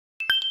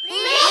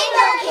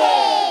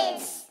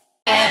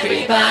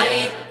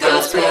Everybody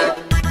goes poop.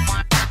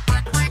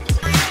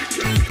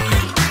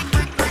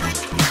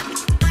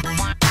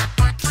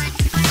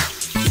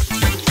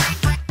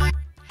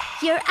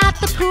 You're at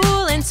the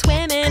pool and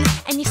swimming,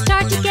 and you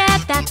start to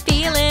get that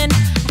feeling. I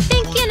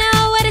think you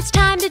know what it's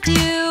time to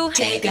do.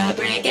 Take a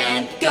break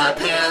and go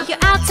poop. You're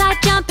outside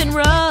jumping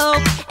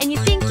rope, and you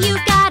think you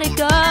gotta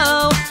go.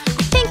 I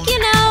think you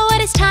know what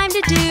it's time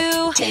to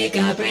do. Take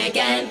a break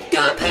and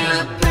go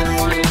poop.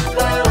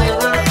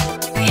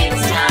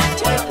 It's time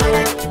to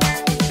poop.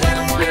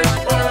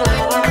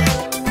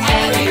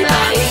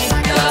 Everybody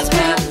goes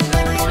poop.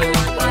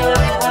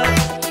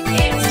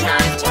 It's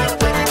time to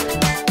poop.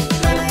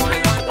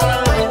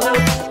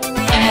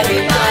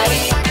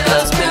 Everybody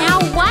goes poop. Now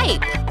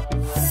wipe,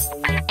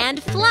 and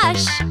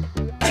flush,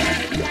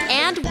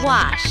 and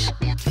wash.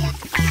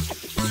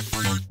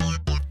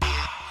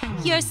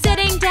 You're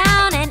sitting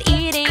down and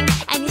eating,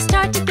 and you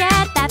start to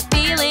get that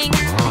feeling.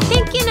 I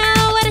think you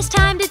know what it's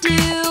time to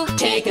do.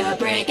 Take a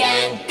break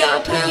and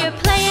go poop. You're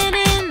playing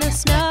in the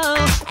snow,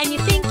 and you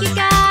think you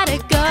gotta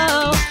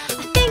go.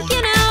 I think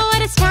you know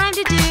what it's time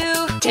to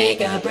do.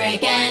 Take a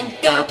break and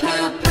go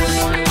poop.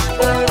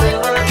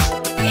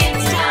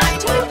 It's time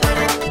to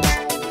poop.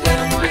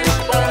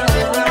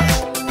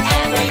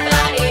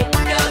 Everybody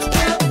goes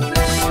poop.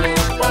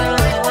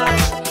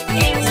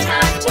 It's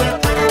time to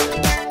poop.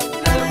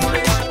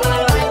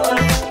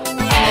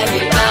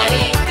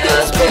 Everybody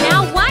goes poop.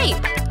 Now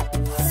wipe,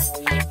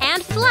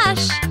 and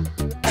flush,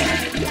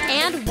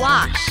 and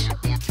wash.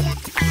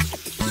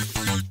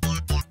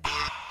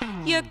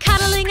 You're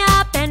cuddling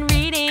up and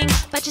reading,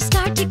 but you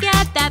start to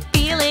get that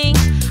feeling. I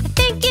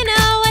think you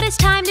know what it's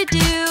time to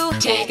do.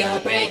 Take a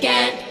break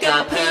and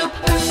go poop.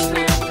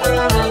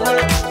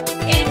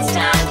 It's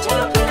time to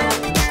poop.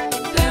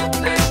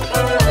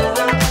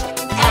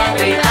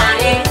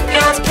 Everybody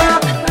goes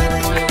poop.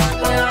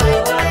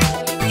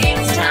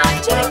 It's time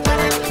to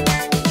poop.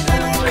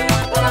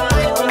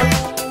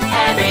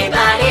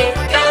 Everybody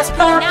goes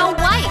poop. Now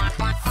wipe,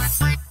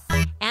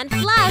 and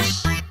flush,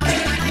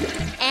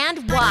 and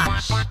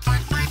wash.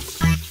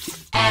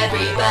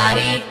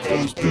 Everybody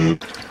goes poop.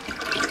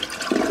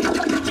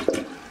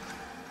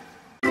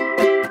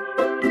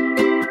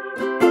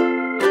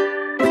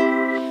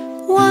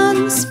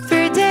 Once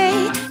per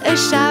day, a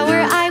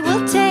shower I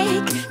will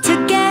take to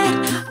get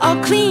all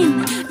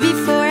clean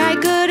before I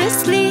go to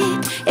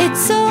sleep. It's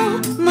so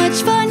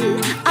much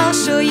fun, I'll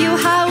show you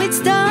how it's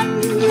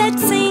done.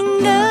 Let's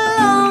sing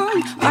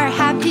along our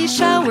happy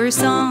shower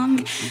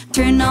song.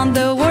 Turn on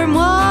the warm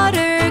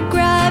water,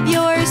 grab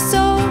your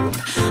soap.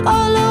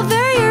 All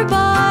over your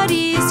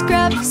body,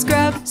 scrub,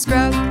 scrub,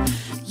 scrub.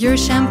 Your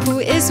shampoo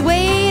is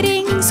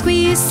waiting,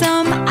 squeeze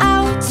some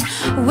out.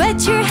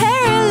 Wet your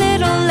hair a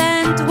little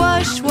and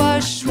wash,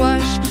 wash,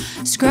 wash.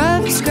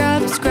 Scrub,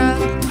 scrub, scrub.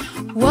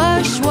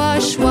 Wash,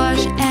 wash,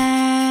 wash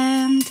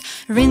and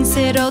rinse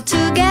it all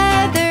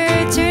together.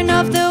 Turn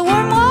off the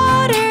warm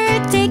water,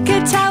 take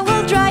a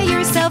towel, dry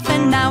yourself,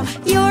 and now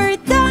you're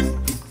done.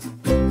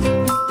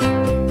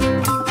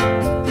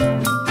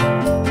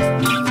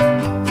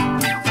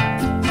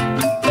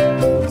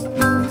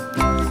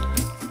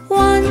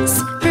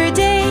 Once per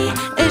day,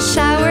 a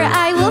shower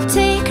I will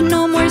take.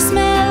 No more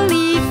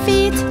smelly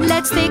feet.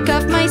 Let's take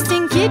off my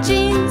stinky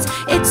jeans.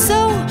 It's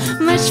so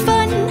much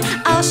fun,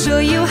 I'll show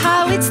you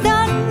how it's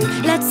done.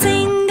 Let's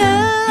sing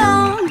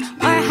along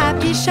our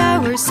happy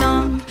shower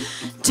song.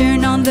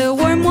 Turn on the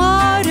warm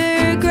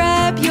water,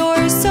 grab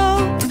your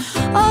soap.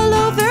 All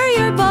over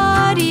your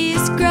body,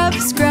 scrub,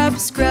 scrub,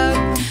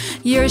 scrub.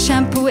 Your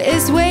shampoo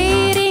is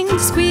waiting,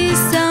 squeeze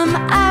some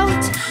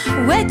out.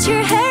 Wet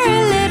your hair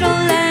a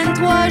little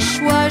and wash,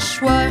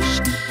 wash,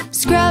 wash.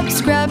 Scrub,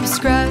 scrub,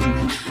 scrub.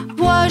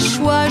 Wash,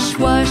 wash,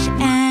 wash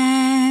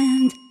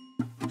and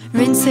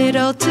rinse it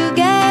all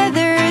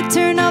together.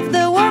 Turn off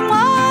the warm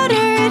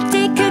water,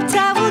 take a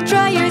towel,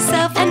 dry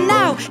yourself, and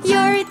now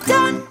you're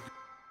done.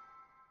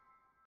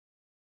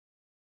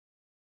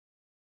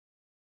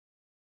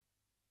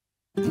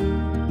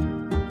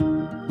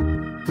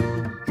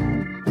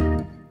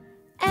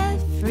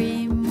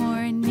 Every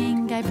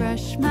morning I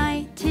brush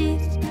my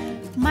teeth.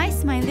 My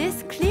smile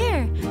is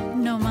clear,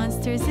 no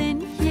monsters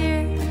in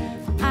here.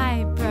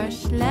 I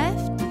brush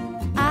left,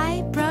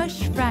 I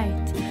brush right.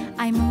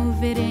 I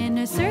move it in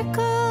a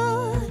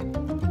circle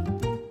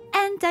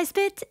and I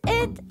spit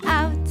it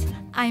out.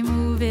 I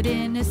move it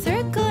in a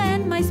circle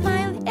and my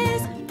smile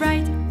is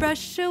bright.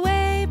 Brush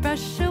away,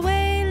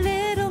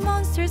 little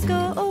monsters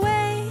go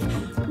away.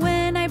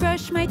 When I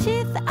brush my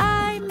teeth,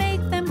 I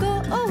make them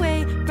go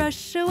away.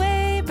 Brush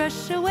away,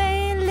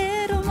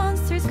 little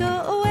monsters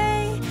go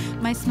away.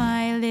 My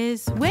smile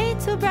is way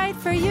too bright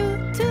for you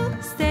to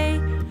stay.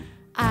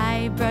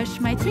 I brush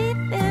my teeth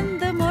in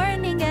the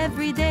morning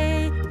every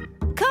day.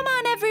 Come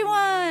on,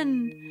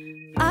 everyone!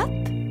 Up,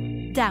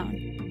 down,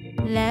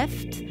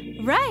 left,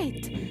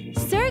 right.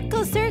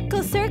 Circle,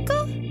 circle,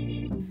 circle,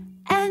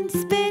 and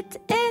spit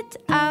it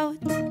out.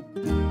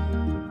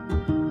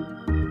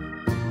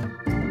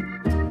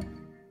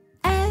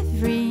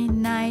 Every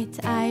night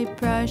I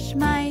brush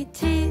my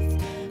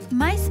teeth.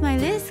 My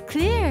smile is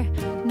clear,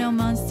 no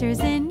monsters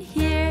in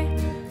here.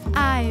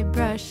 I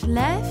brush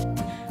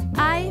left,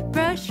 I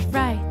brush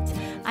right.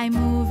 I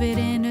move it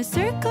in a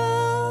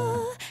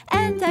circle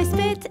and I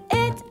spit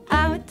it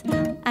out.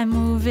 I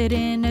move it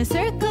in a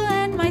circle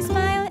and my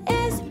smile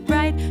is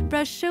bright.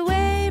 Brush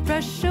away,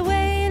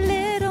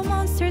 little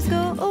monsters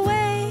go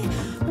away.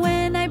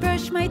 When I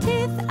brush my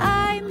teeth,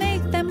 I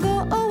make them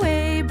go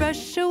away.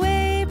 Brush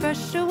away,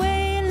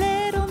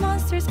 little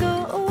monsters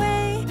go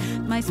away.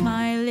 My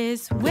smile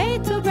is way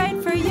too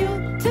bright for you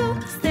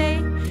to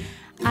stay.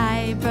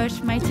 I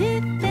brush my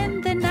teeth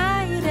in the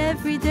night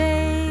every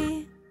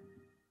day.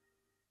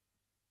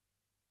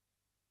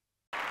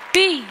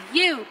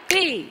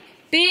 B-U-B-B-L-E-S.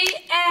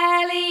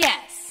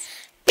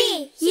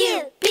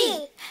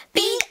 B-U-B-B-L-E-S.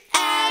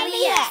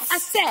 I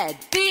said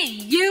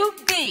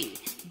B-U-B-B-L-E-S.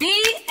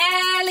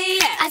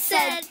 I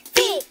said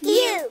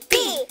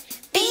B-U-B-B-L-E-S.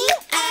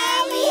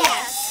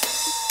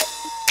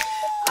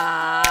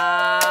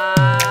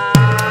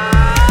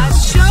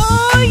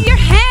 Show your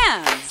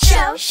hands.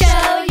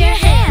 Show your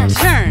hands.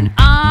 Turn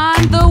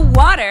on the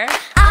water.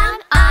 On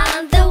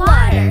the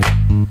water.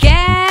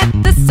 Get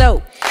the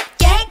soap.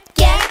 Get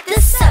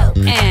the soap.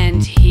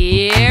 And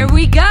here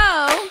we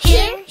go.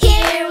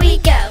 Here we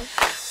go.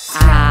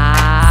 Scrub.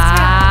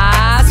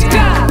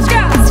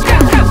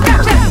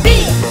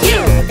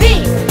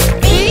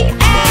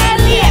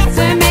 B-U-B-B-L-E-S.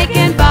 We're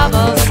making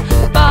bubbles.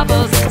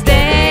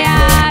 Stay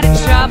out of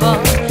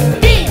trouble.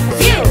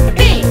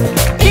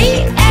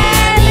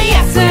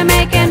 B-U-B-B-L-E-S. We're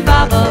making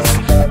bubbles.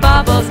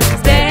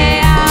 Stay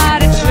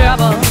out of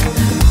trouble.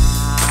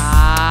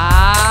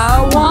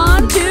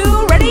 1,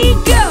 2, ready,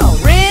 go.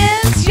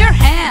 Rinse your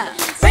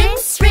hands.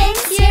 Rinse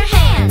your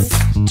hands.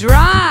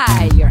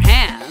 Dry your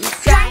hands.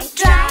 Dry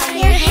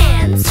your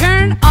hands.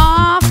 Turn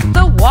off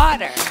the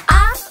water.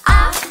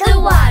 Off the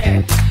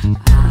water.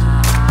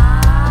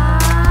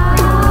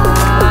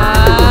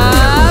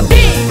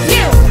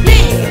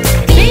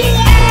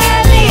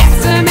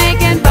 B-U-B-B-L-E-S. We're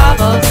making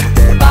bubbles.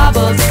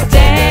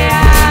 Stay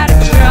out of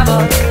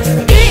trouble.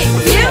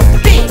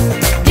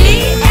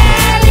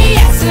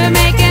 B-U-B-B-L-E-S. We're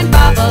making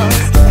bubbles.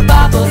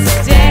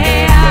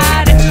 Stay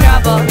out of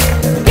trouble.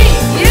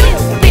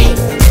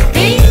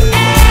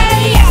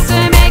 B-U-B-B-L-E-S.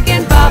 We're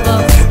making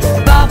bubbles.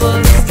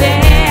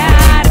 Stay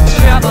out of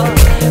trouble.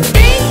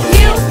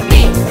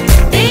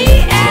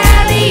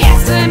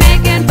 B-U-B-B-L-E-S. We're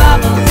making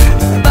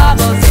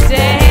bubbles.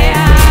 Stay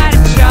out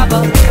of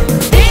trouble.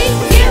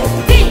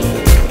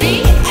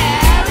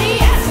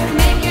 B-U-B-B-L-E-S. We're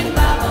making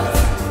bubbles.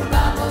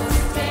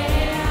 Stay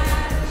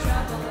out of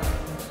trouble.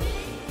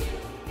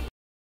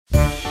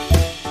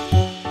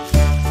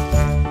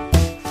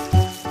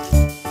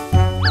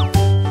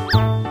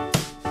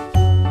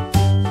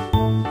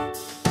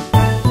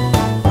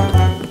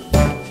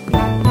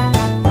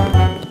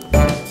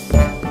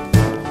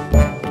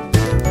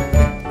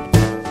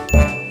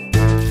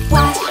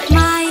 Wash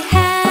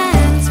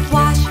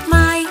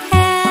my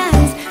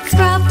hands.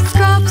 Scrub.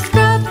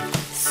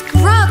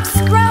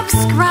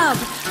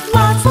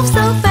 Lots of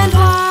soap and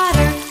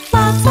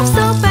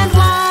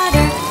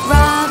water.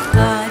 Rub a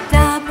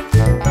dub.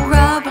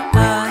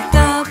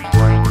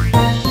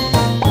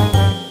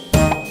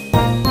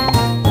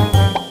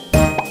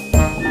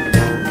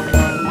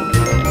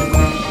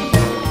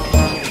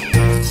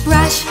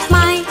 Brush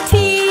my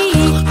teeth.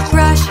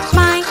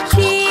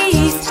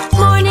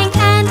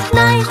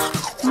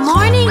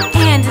 Morning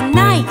and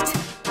night.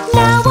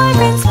 Now I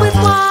rinse with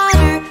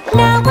water.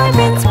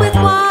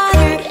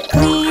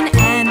 Clean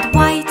and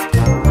white.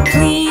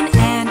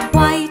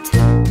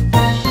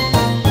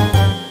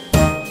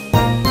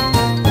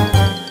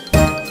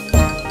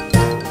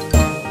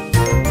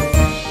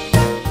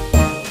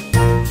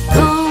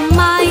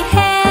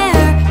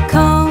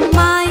 Comb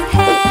my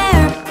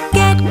hair.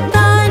 Get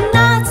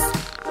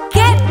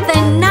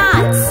the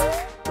knots.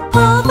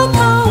 Pull the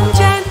comb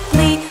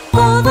gently.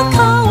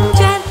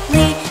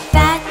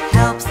 That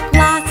helps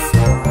lots.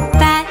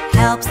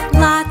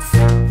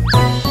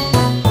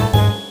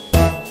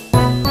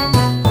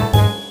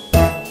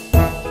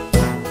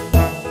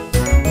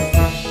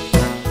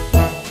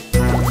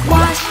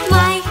 Wash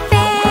my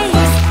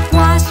face.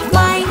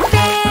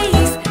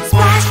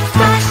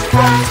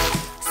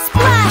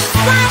 Splash.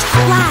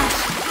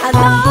 I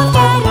love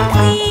getting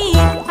clean.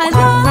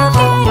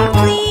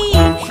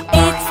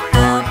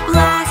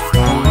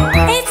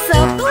 It's a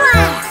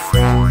blast.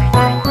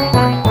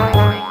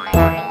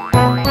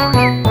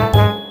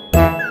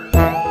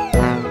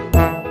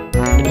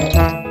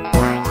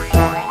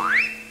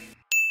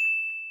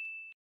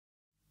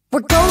 We're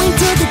going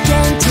to the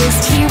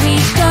dentist, here we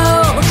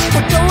go.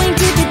 We're going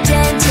to the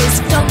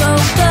dentist, go.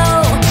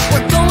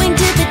 We're going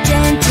to the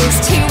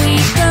dentist, here we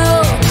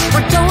go.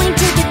 We're going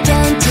to the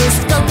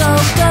dentist, go.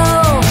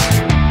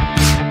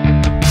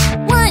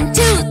 1,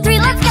 2, 3,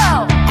 let's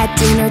go! At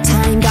dinner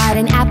time, got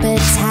an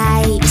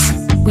appetite.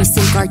 We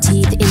sink our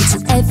teeth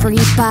into every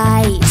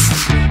bite.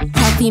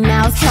 Healthy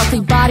mouth,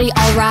 healthy body,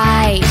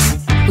 alright.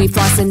 We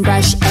floss and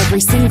brush every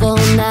single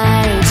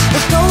night.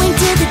 We're going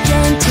to the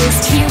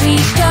dentist, here we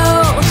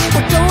go.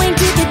 We're going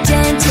to the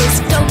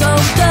dentist, go.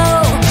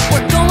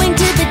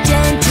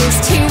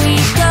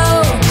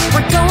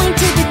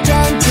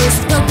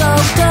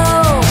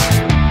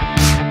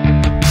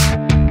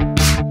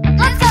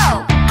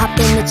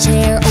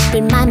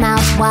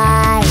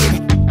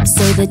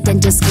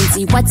 dentist can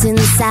see what's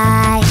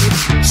inside.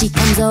 She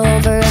comes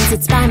over and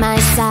sits by my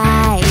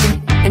side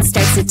and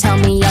starts to tell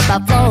me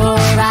about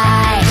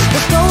fluoride.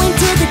 We're going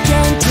to the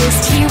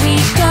dentist, here we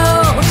go.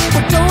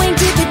 We're going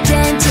to the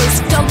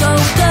dentist, go, go,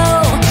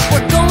 go.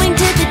 We're going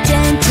to the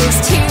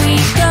dentist, here we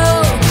go.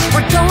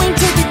 We're going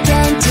to the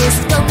dentist,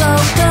 go, go,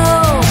 go.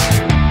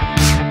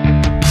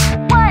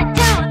 1,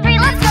 2, 3,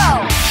 let's go!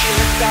 She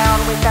looks down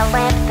with a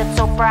lamp that's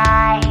so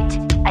bright.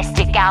 I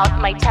stick out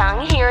my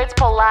tongue, here it's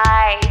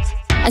polite.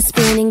 A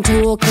spinning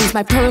tool cleans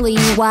my pearly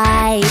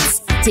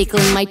whites,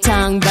 tickling my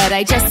tongue, but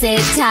I just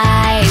sit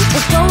tight.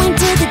 We're going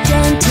to the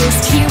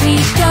dentist, here we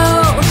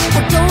go.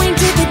 We're going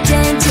to the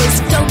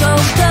dentist, go, go,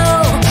 go.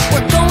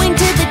 We're going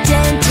to the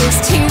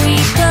dentist, here we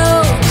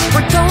go.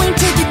 We're going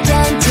to the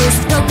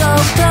dentist, go, go,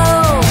 go.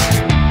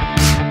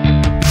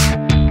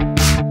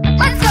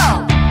 Let's go!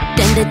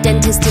 Then the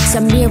dentist takes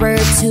a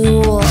mirror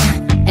tool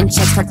and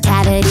checks for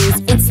cavities,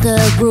 it's the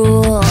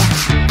rule.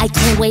 I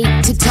can't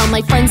wait to tell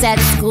my friends at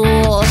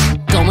school.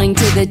 Going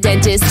to the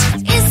dentist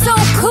is so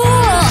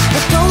cool.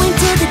 We're going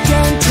to the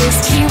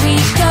dentist, here we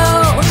go.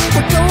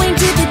 We're going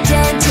to the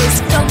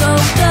dentist, go, go,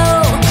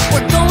 go.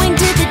 We're going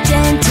to the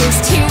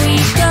dentist, here we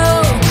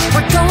go.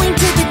 We're going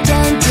to the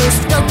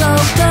dentist, go, go,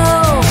 go.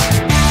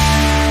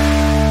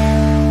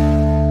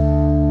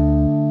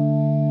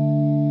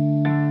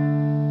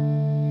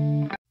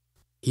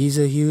 He's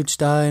a huge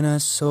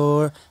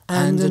dinosaur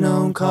and a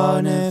known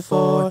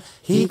carnivore.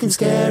 He can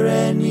scare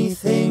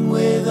anything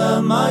with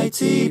a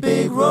mighty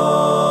big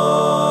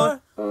roar.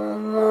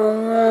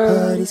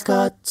 But he's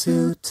got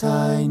 2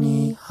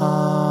 tiny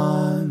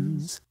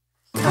arms.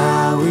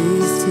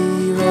 Cowy's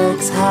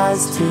T-Rex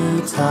has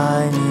 2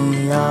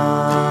 tiny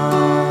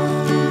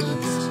arms.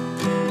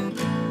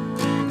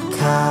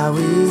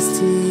 Cowy's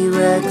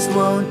T-Rex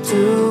won't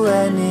do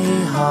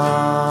any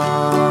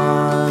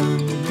harm.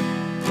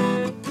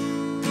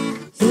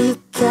 He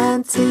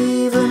can't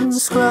even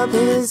scrub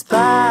his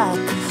back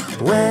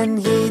when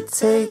he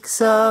takes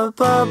a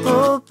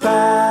bubble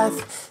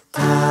bath.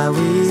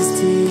 Cowy's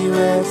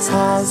T-Rex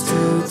has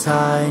 2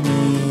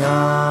 tiny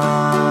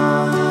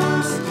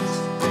arms.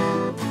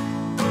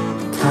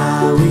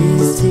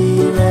 Cowy's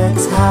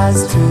T-Rex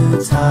has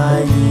 2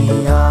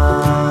 tiny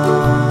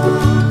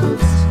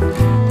arms.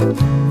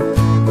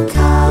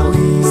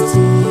 Cowy's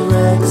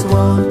T-Rex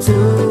won't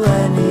do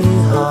any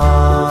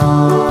harm.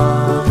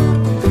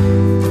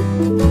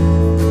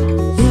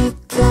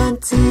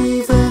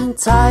 Even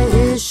tie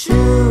his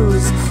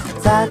shoes,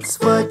 that's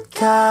what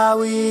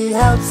Cowy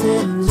helps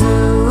him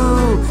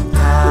do.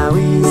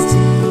 Cowy's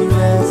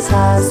T-Rex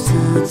has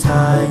 2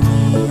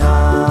 tiny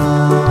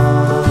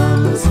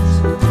arms,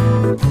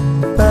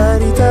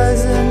 but he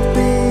doesn't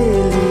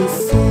really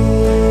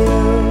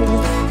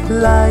feel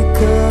like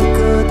a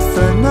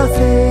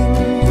good-for-nothing,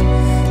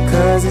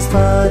 'cause his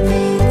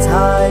funny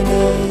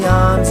tiny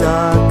arms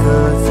are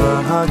good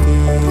for hugging.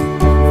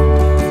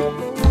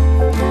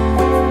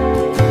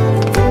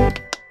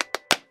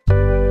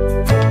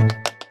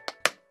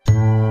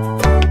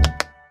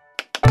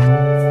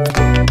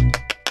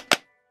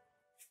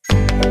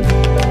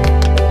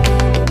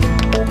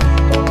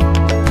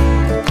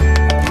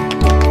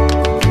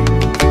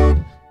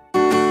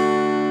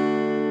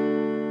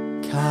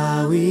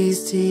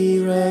 Cowy's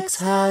T-Rex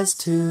has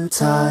 2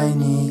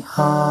 tiny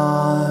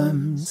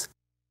arms.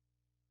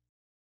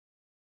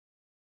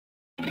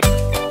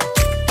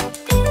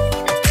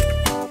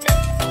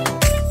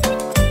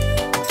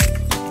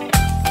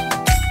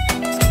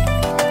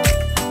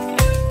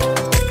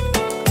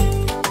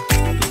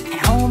 At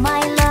home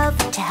I love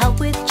to help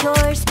with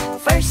chores,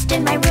 first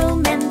in my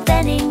room and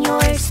then in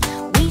yours.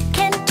 We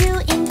can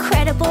do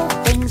incredible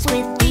things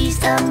with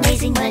these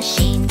amazing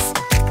machines.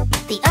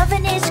 The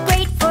oven is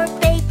great for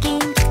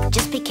baking,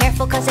 just be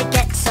careful 'cause it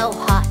gets so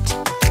hot.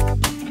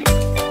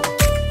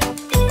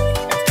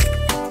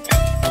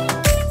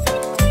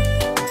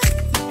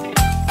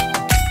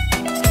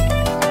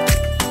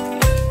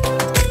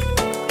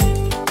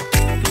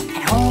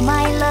 At home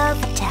I love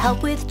to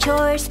help with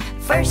chores,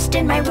 first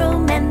in my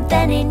room and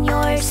then in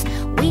yours.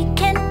 We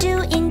can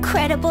do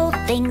incredible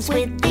things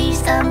with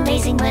these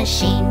amazing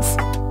machines.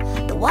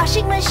 The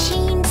washing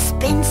machine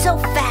spins so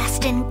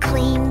fast and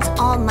cleans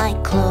all my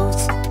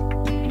clothes.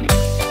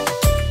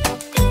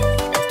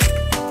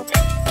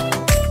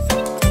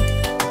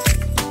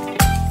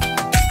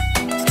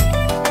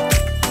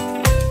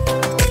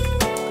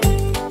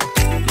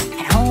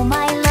 At home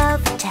I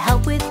love to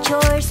help with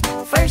chores,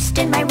 first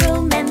in my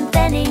room and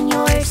then in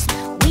yours.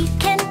 We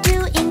can do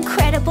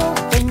incredible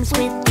things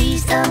with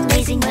these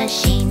amazing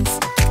machines.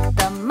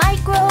 The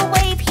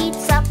microwave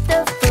heats up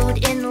the food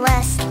in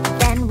less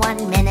than 1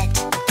 minute.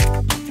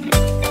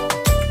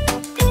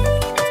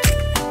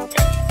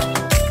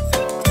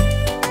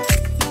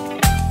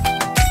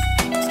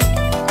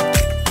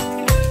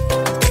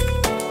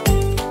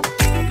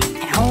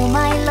 At home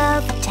I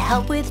love to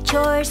help with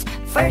chores,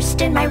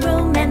 first in my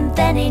room and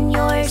then in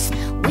yours.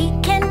 We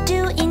can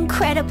do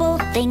incredible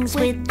things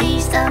with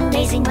these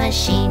amazing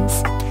machines.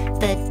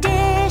 The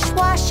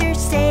dishwasher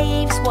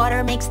saves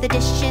water, makes the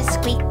dishes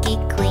squeaky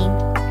clean.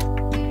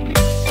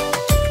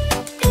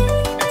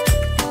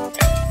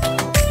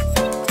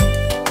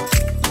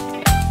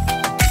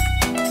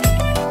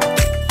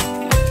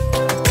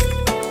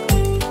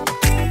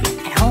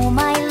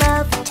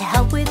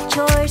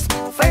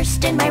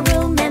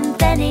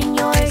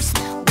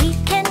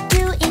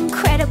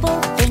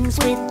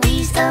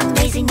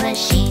 washing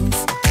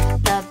machines.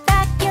 The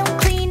vacuum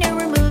cleaner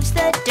removes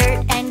the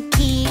dirt and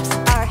keeps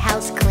our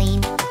house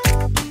clean.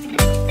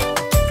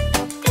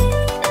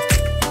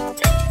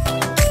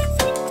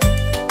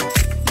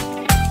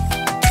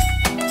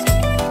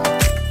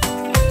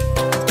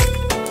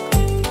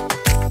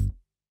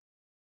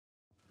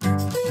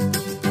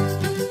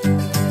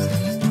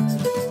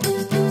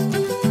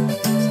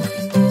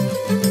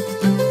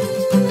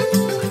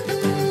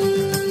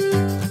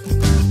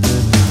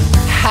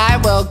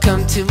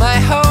 Welcome to my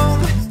home.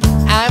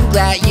 I'm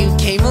glad you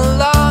came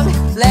along.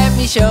 Let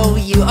me show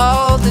you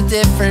all the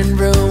different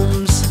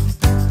rooms.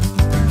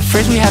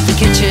 First we have the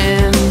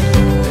kitchen,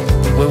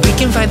 where we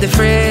can find the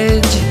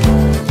fridge.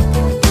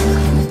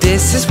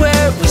 This is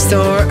where we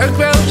store our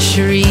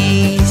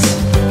groceries.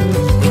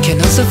 We can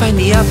also find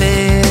the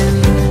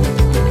oven.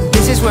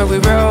 This is where we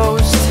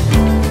roast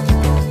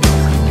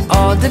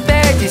all the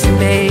veggies and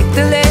make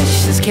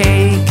delicious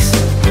cakes.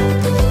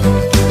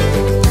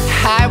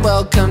 Hi,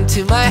 welcome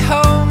to my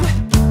home.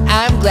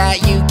 I'm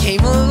glad you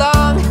came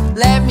along.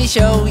 Let me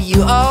show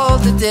you all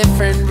the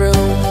different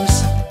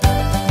rooms.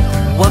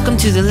 Welcome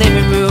to the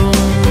living room.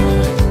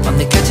 On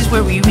the couch is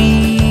where we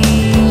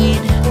read,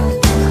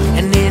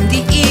 and in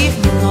the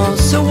evening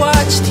also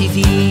watch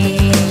TV.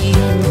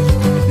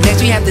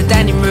 Next we have the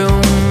dining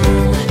room.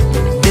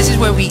 This is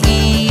where we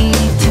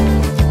eat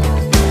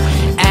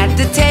at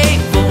the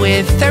table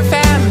with our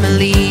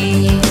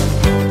family.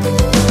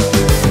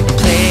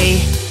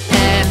 Play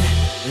and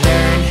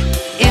learn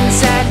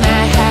inside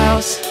my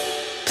house.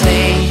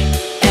 Play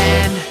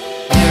and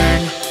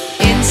learn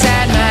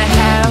inside my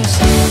house.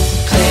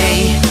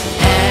 Play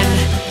and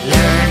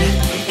learn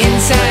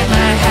inside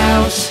my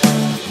house.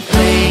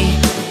 Play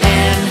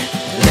and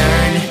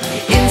learn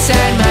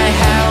inside my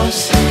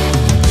house.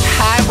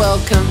 Hi,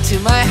 welcome to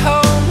my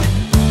home.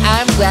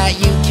 I'm glad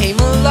you came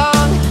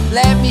along.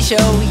 Let me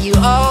show you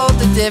all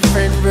the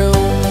different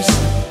rooms.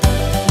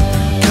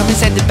 Come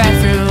inside the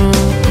bathroom.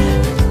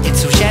 It's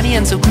so shiny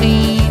and so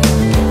clean.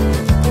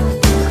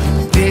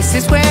 This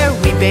is where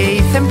we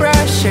bathe and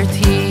brush our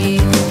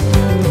teeth.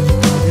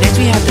 Next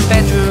we have the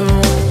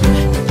bedroom.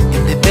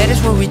 In the bed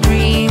is where we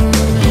dream.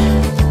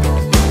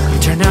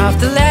 Turn off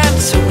the lamp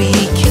so we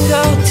can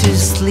go to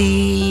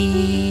sleep.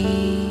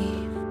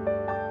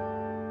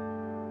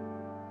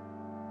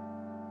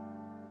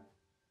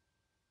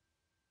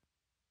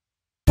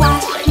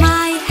 Wash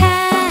my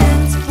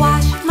hands,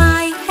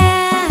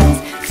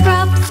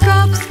 scrub,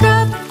 scrub,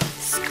 scrub,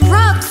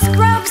 scrub,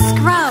 scrub,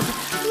 scrub.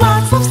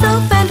 Lots of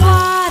soap and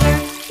water,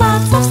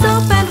 lots of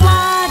soap and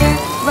water.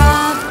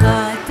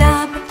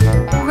 Rub-a-dub,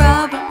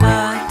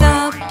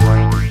 rub-a-dub.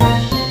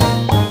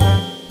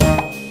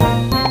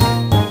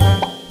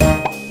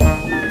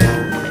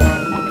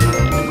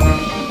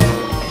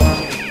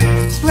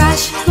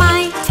 Brush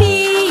my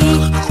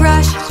teeth,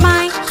 brush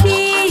my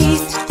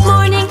teeth.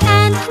 Morning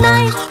and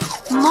night,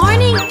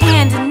 morning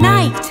and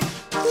night.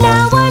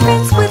 Now I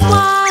rinse with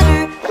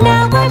water,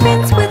 now I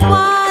rinse with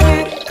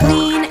water.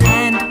 Clean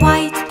and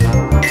white,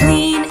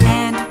 clean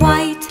and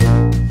white.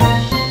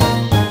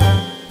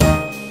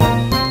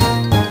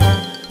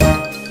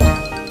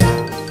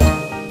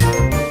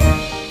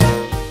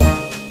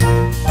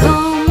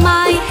 Comb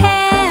my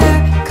hair,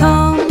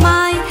 comb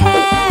my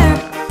hair.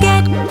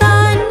 Get the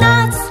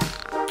knots,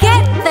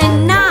 get the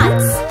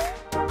knots.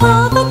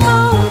 Pull the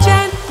comb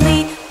gently,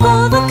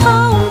 pull the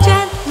comb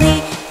gently.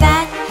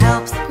 That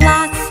helps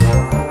lots,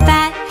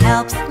 that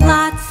helps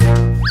lots.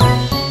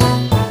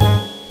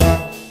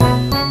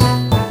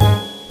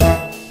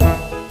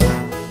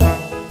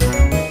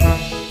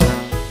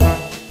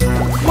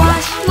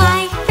 Wash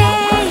my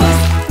face,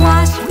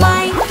 wash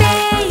my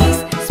face.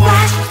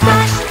 Splash,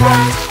 splash,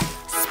 splash,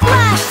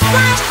 splash,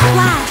 splash,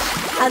 splash.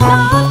 I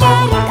love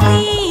getting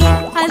clean,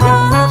 I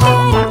love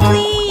getting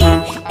clean.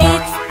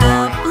 It's a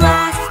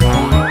blast,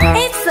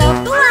 it's a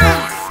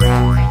blast.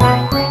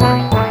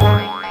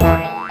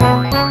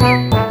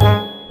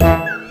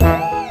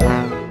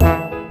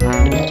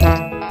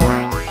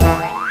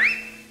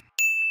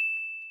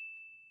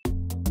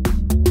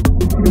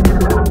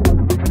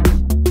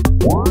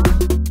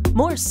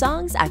 More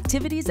songs,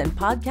 activities, and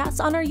podcasts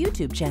on our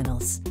YouTube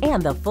channels,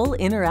 and the full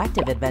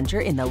interactive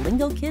adventure in the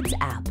Lingokids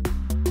app.